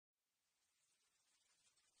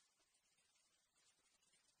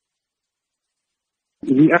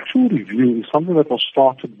The actual review is something that was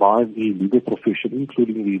started by the legal profession,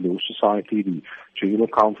 including the Law Society, the General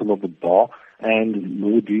Counsel of the Bar, and the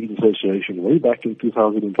Law Deans Association way back in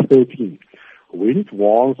 2013, when it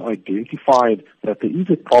was identified that there is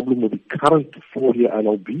a problem with the current four-year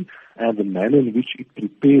LLB and the manner in which it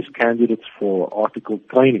prepares candidates for article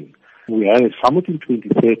training. We had a summit in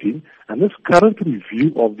 2013, and this current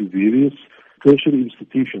review of the various tertiary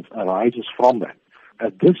institutions arises from that.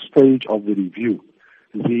 At this stage of the review,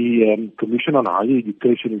 the Commission on Higher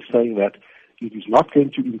Education is saying that it is not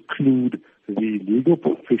going to include the legal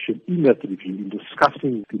profession in that review in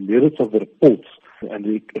discussing the merits of the reports and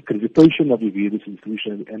the accreditation of the various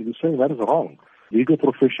institutions, and we're saying that is wrong. Legal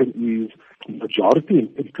profession is the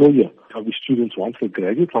majority employer of the students once they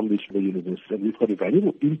graduate from this university, and we've got a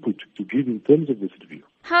valuable input to give in terms of this review.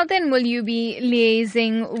 How then will you be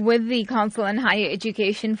liaising with the Council on Higher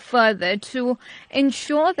Education further to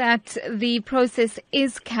ensure that the process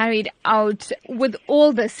is carried out with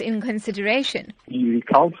all this in consideration? The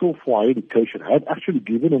Council for Higher Education had actually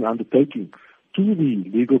given an undertaking to the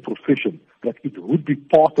legal profession that it would be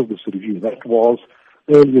part of this review. That was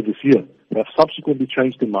earlier this year. They have subsequently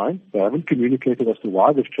changed their mind. They haven't communicated as to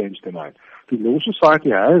why they've changed their mind. The Law Society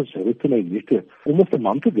has written a letter almost a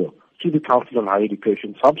month ago to the Council on Higher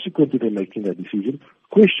Education, subsequent to them making that decision,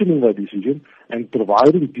 questioning that decision, and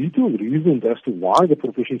providing detailed reasons as to why the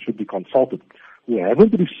profession should be consulted. We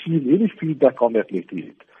haven't received any feedback on that letter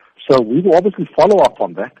yet. So we will obviously follow up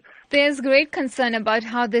on that. There's great concern about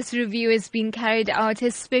how this review is being carried out,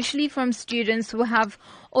 especially from students who have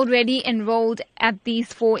already enrolled at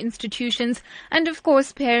these four institutions, and of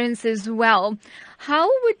course parents as well. How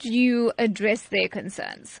would you address their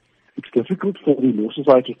concerns? It's difficult for the Law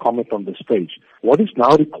Society to comment on this stage. What is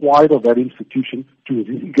now required of that institution to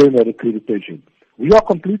regain that accreditation? We are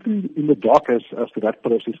completely in the dark as to that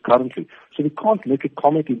process currently, so we can't make a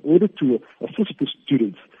comment in order to assist the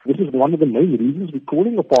students. This is one of the main reasons we're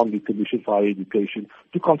calling upon the Commission for Higher Education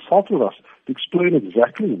to consult with us, to explain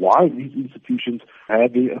exactly why these institutions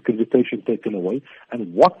had their accreditation taken away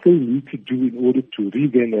and what they need to do in order to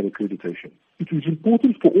regain that accreditation. It is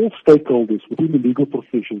important for all stakeholders within the legal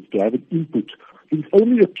professions to have an input. It's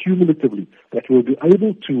only accumulatively that we'll be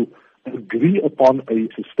able to agree upon a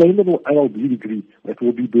sustainable LLB degree that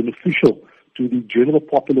will be beneficial to the general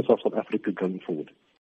populace of South Africa going forward.